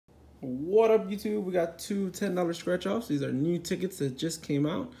What up, YouTube? We got two $10 scratch offs. These are new tickets that just came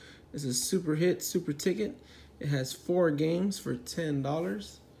out. This is super hit, super ticket. It has 4 games for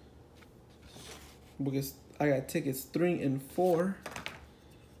 $10. Because I got tickets 3 and 4.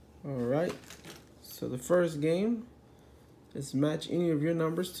 Alright. So the first game is match any of your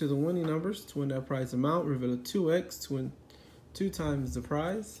numbers to the winning numbers to win that prize amount. Reveal a 2x to win 2 times the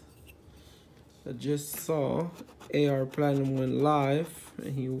prize. I just saw AR Platinum went live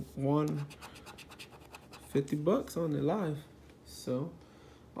and he won 50 bucks on it live. So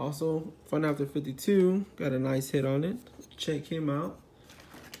also Fun After 52 got a nice hit on it. Check him out.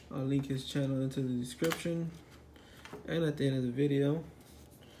 I'll link his channel into the description and at the end of the video.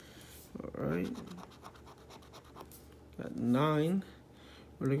 Alright. Got 9.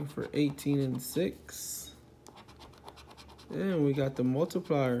 We're looking for 18 and 6. And we got the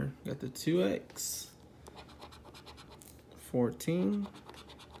multiplier, got the 2x, 14,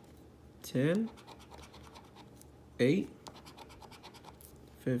 10, 8,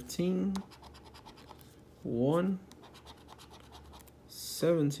 15, 1,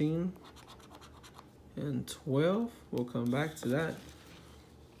 17, and 12. We'll come back to that.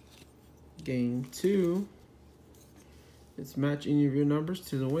 Game 2. It's match any of your numbers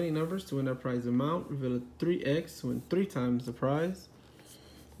to the winning numbers to win that prize amount. Reveal a 3x to win 3 times the prize.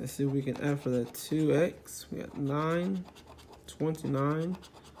 Let's see if we can add for that 2x. We got 9, 29,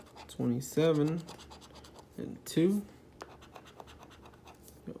 27, and 2.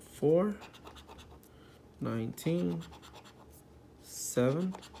 We got 4, 19,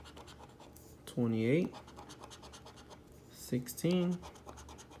 7, 28, 16,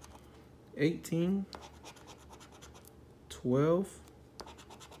 18, 12,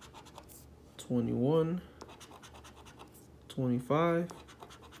 21, 25,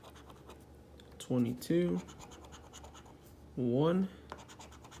 22, 1,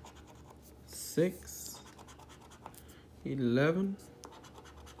 6, 11,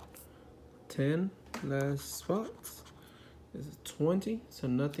 10, last spots. This is 20, so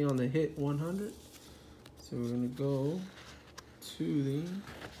nothing on the hit 100. So we're gonna go to the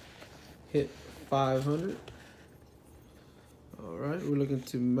hit 500. Alright, we're looking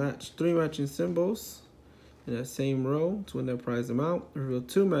to match 3 matching symbols in that same row to win that prize amount. Reveal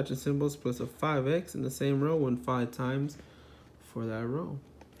 2 matching symbols plus a 5x in the same row, win 5 times for that row.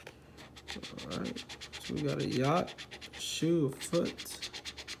 Alright, so we got a yacht, shoe, a foot,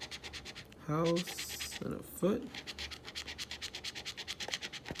 house, and a foot.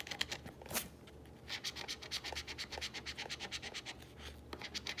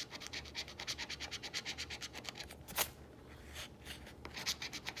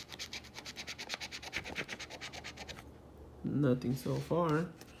 Nothing so far.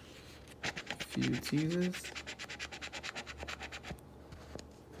 A few teasers.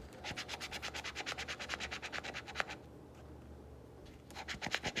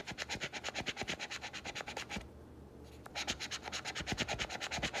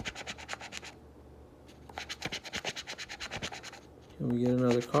 Can we get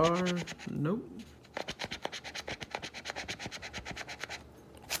another car? Nope.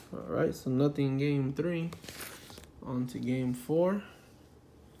 Alright, so nothing in game 3. On to game 4.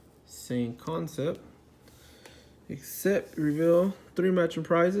 Same concept. Except reveal 3 matching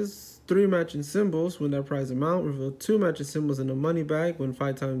prizes, 3 matching symbols, win that prize amount. Reveal 2 matching symbols in a money bag, win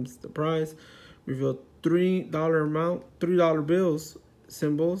 5 times the prize. Reveal $3 amount, $3 bills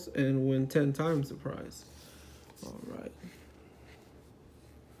symbols, and win 10 times the prize. Alright.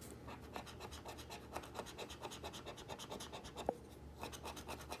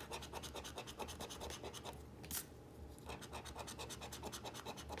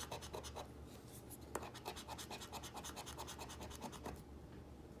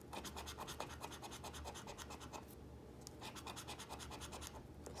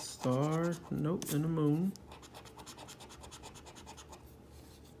 Star, nope, and the moon.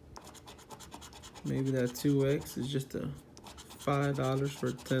 Maybe that 2x is just a $5 for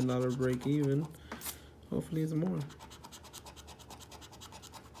a $10 break even. Hopefully it's more.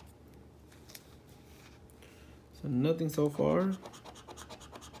 So nothing so far.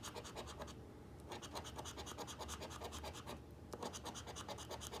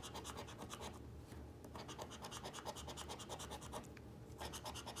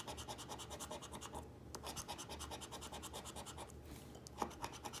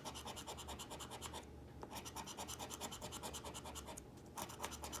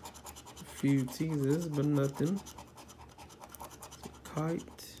 Few teasers, but nothing. A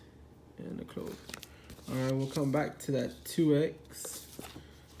kite and a clover. Alright, we'll come back to that 2x.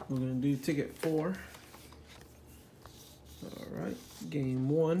 We're gonna do ticket 4. Alright, game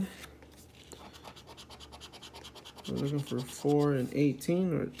 1. we're looking for 4 and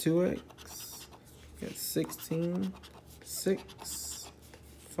 18 or 2x. Got 16, 6,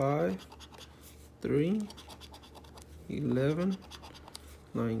 5, 3, 11,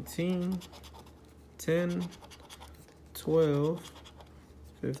 19, 10, 12,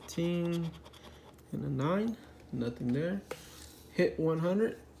 15, and a 9. Nothing there. Hit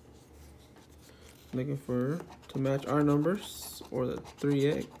 100. Looking for to match our numbers or the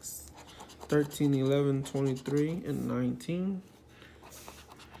 3x. 13, 11, 23, and 19.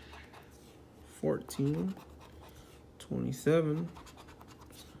 14, 27,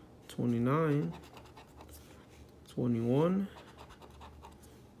 29, 21,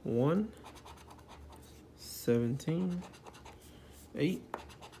 1, 17, 8,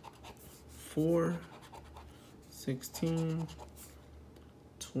 4, 16,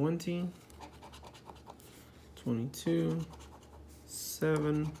 20, 22,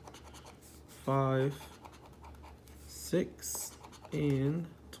 7, 5, 6, and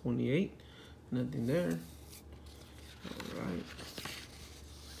 28. Nothing there. All right.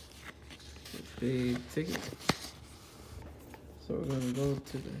 Big ticket. So we're gonna go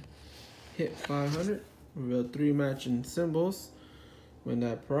to the hit 500. Reveal 3 matching symbols. Win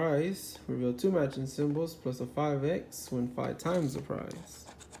that prize. Reveal 2 matching symbols plus a 5x. Win 5 times the prize.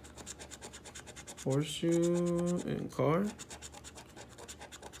 Horseshoe and car.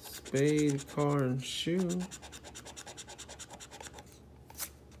 Spade, car, and shoe.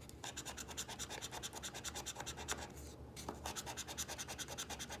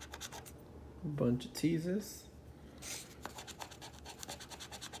 A bunch of teases.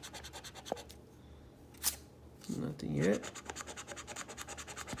 Nothing yet.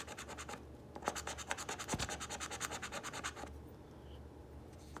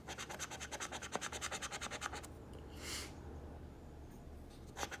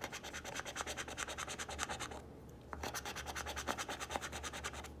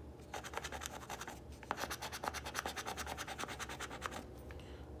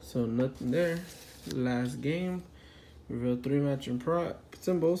 So nothing there. Last game. Reveal 3 matching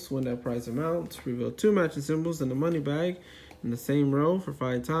symbols. Win that prize amount. Reveal 2 matching symbols in the money bag in the same row for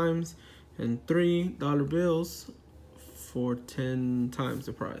 5 times. And $3 bills for 10 times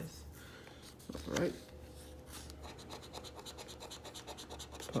the prize. Alright.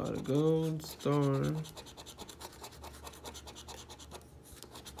 Pot of gold, star.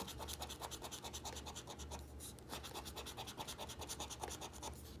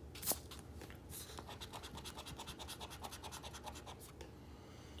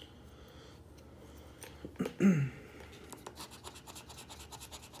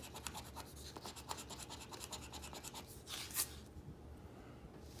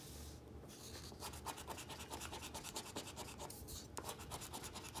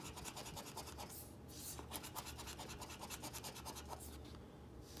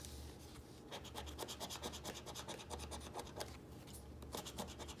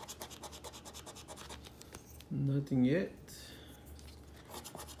 Nothing yet.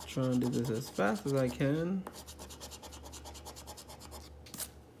 Trying to do this as fast as I can.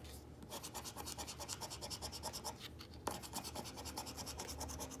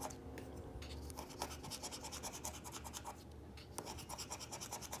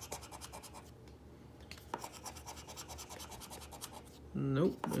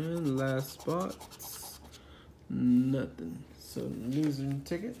 Nope, and last spot, nothing. So losing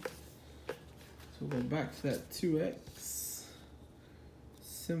ticket. So go back to that 2x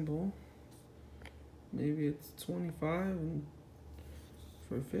symbol. Maybe it's 25 and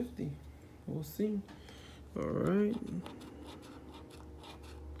for 50. We'll see. All right.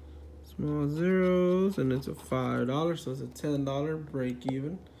 Small zeros, and it's a $5, so it's a $10 break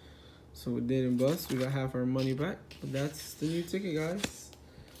even. So we didn't bust. We got half our money back. But that's the new ticket, guys.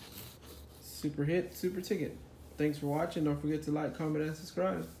 Super hit, super ticket. Thanks for watching. Don't forget to like, comment, and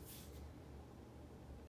subscribe.